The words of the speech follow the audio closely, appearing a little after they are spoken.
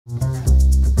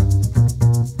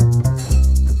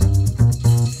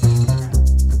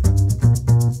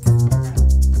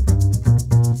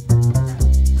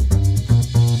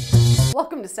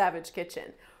Savage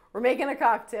Kitchen. We're making a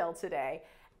cocktail today,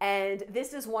 and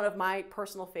this is one of my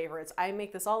personal favorites. I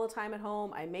make this all the time at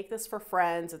home. I make this for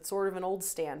friends. It's sort of an old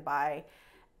standby.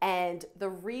 And the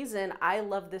reason I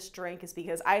love this drink is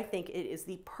because I think it is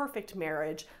the perfect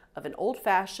marriage of an old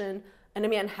fashioned and a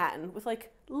Manhattan with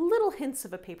like little hints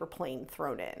of a paper plane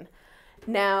thrown in.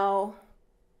 Now,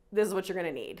 this is what you're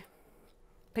gonna need.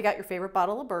 Pick out your favorite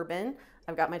bottle of bourbon.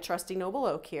 I've got my trusty Noble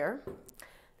Oak here.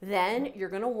 Then you're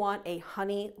gonna want a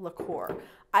honey liqueur.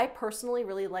 I personally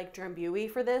really like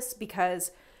Drambuie for this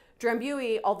because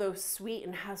Drambuie, although sweet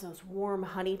and has those warm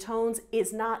honey tones,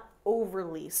 is not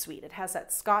overly sweet. It has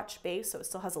that Scotch base, so it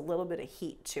still has a little bit of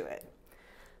heat to it.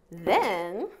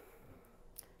 Then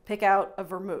pick out a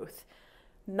vermouth.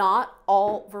 Not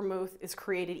all vermouth is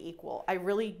created equal. I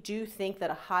really do think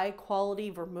that a high quality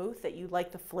vermouth that you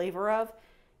like the flavor of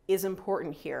is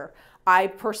important here. I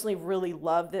personally really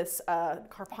love this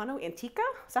Carpano Antica.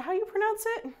 Is that how you pronounce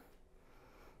it?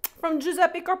 From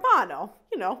Giuseppe Carpano,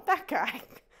 you know, that guy.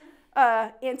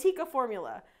 Antica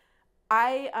formula.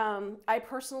 I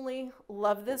personally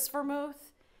love this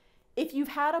vermouth. If you've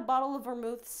had a bottle of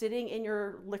vermouth sitting in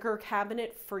your liquor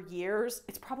cabinet for years,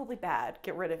 it's probably bad.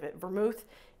 Get rid of it. Vermouth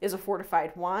is a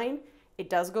fortified wine. It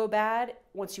does go bad.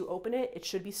 Once you open it, it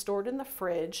should be stored in the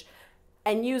fridge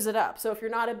and use it up. So if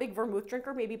you're not a big vermouth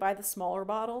drinker, maybe buy the smaller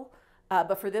bottle.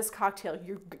 But for this cocktail,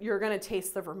 you're gonna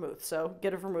taste the vermouth. So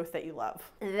get a vermouth that you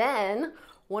love. And then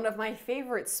one of my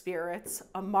favorite spirits,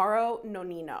 Amaro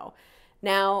Nonino.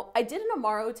 Now, I did an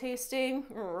Amaro tasting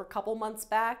a couple months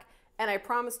back, and I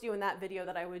promised you in that video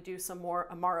that I would do some more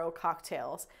Amaro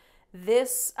cocktails.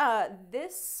 This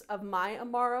of my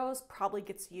Amaros probably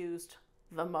gets used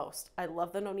the most. I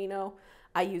love the Nonino.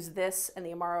 I use this and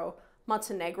the Amaro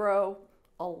Montenegro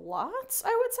a lot,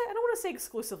 I would say. I don't want to say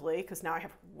exclusively because now I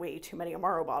have way too many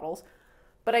Amaro bottles,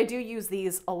 but I do use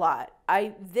these a lot.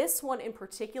 This one in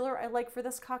particular I like for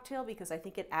this cocktail because I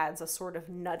think it adds a sort of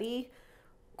nutty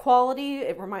quality.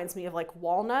 It reminds me of like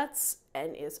walnuts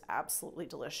and is absolutely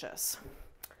delicious.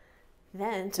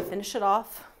 Then to finish it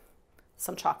off,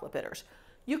 some chocolate bitters.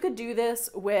 You could do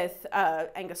this with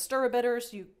Angostura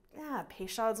bitters.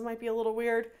 Peychaud's might be a little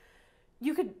weird.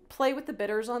 You could play with the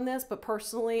bitters on this, but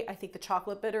personally, I think the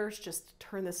chocolate bitters just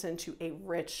turn this into a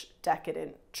rich,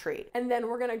 decadent treat. And then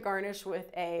we're gonna garnish with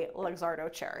a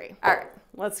Luxardo cherry. All right,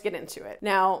 let's get into it.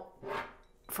 Now,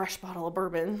 fresh bottle of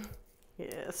bourbon,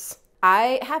 yes.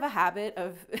 I have a habit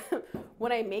of,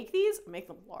 when I make these, I make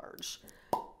them large.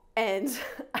 And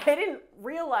I didn't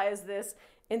realize this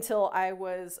until I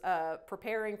was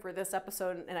preparing for this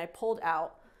episode, and I pulled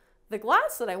out the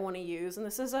glass that I want to use. And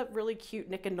this is a really cute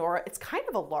Nick and Nora. It's kind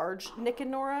of a large Nick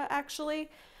and Nora, actually.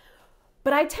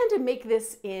 But I tend to make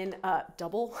this in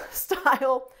double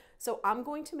style. So I'm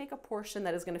going to make a portion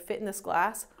that is going to fit in this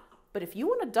glass. But if you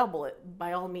want to double it,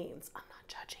 by all means, I'm not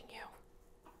judging you.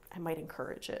 I might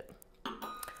encourage it.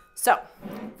 So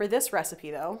for this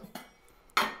recipe though,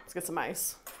 let's get some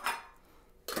ice.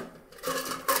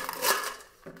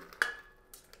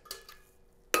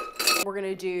 We're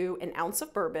gonna do an ounce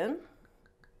of bourbon,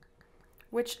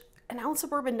 which an ounce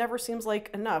of bourbon never seems like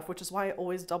enough, which is why I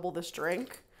always double this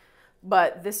drink.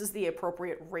 But this is the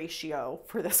appropriate ratio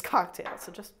for this cocktail,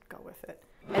 so just go with it.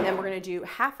 And then we're gonna do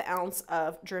 ½ ounce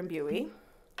of Drambuie.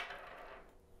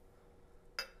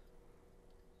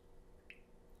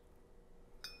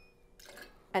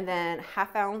 And then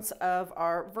 ½ ounce of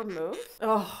our vermouth.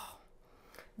 Oh,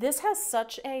 this has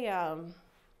such a,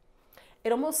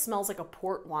 it almost smells like a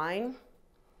port wine.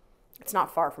 It's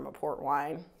not far from a port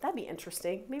wine. That'd be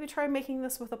interesting. Maybe try making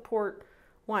this with a port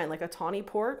wine, like a tawny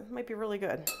port. Might be really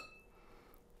good.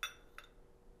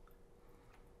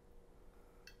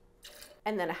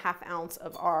 And then ½ ounce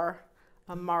of our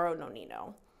Amaro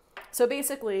Nonino. So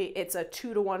basically it's a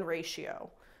 2-to-1 ratio.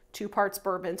 2 parts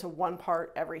bourbon to 1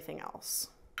 part everything else.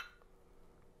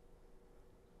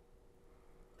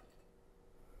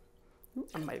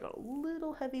 I might have got a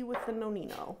little heavy with the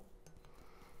Nonino.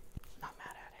 Not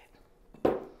mad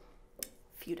at it.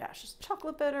 A few dashes of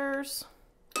chocolate bitters.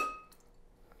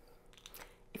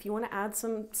 If you want to add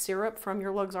some syrup from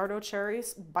your Luxardo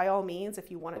cherries, by all means, if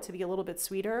you want it to be a little bit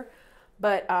sweeter.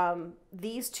 But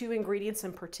these 2 ingredients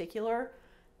in particular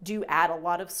do add a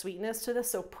lot of sweetness to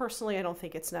this. So personally, I don't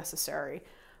think it's necessary.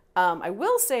 I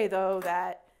will say though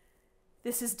that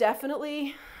this is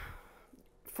definitely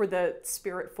for the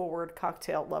spirit-forward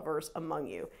cocktail lovers among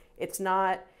you. It's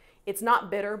not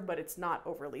bitter, but it's not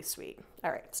overly sweet.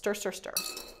 All right, stir, stir, stir.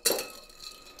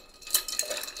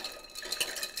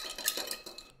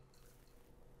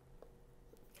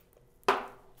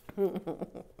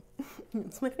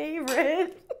 It's my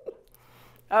favorite.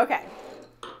 Okay,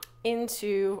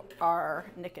 into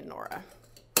our Nick and Nora.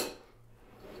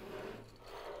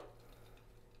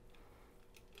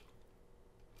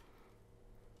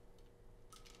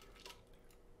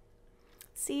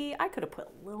 See, I could have put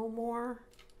a little more.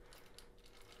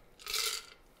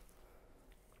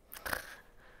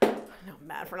 I'm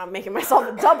mad for not making myself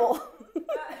a double.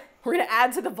 We're gonna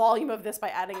add to the volume of this by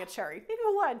adding a cherry. Maybe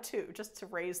we'll add 2 just to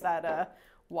raise that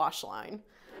wash line.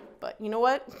 But you know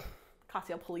what?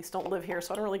 Cocktail police don't live here,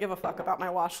 so I don't really give a fuck about my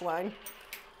wash line.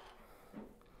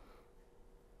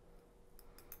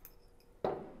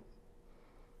 And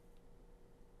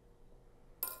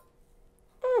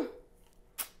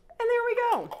there we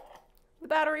go. The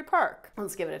Battery Park.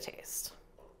 Let's give it a taste.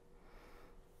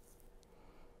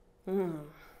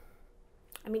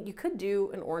 I mean, you could do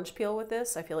an orange peel with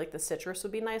this. I feel like the citrus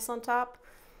would be nice on top,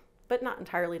 but not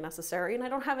entirely necessary. And I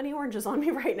don't have any oranges on me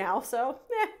right now, so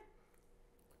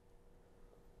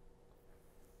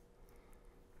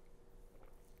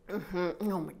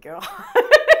Oh my God.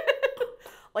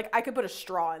 Like I could put a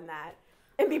straw in that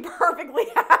and be perfectly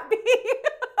happy.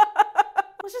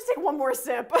 Let's just take one more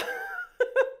sip.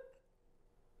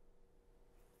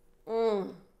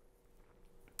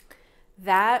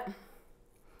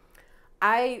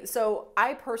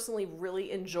 I personally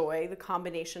really enjoy the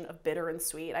combination of bitter and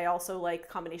sweet. I also like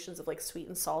combinations of like sweet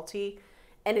and salty,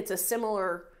 and it's a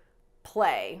similar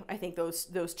play. I think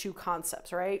those two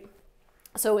concepts, right?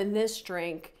 So in this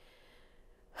drink,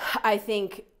 I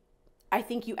think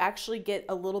you actually get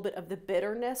a little bit of the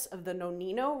bitterness of the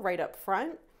Nonino right up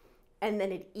front, and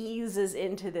then it eases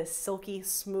into this silky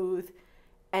smooth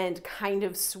and kind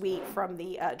of sweet from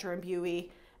the Drambuie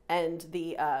and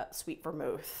the sweet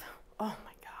Vermouth. Oh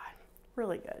my God,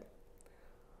 really good.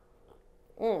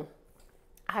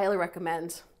 Highly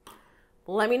recommend.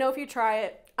 Let me know if you try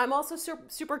it. I'm also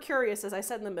super curious, as I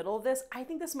said in the middle of this, I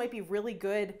think this might be really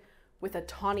good with a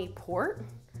tawny port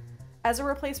as a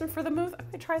replacement for the Vermouth. I'm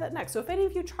gonna try that next. So if any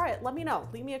of you try it, let me know.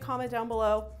 Leave me a comment down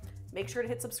below. Make sure to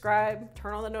hit subscribe,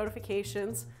 turn on the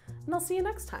notifications, and I'll see you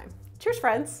next time. Cheers,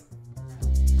 friends.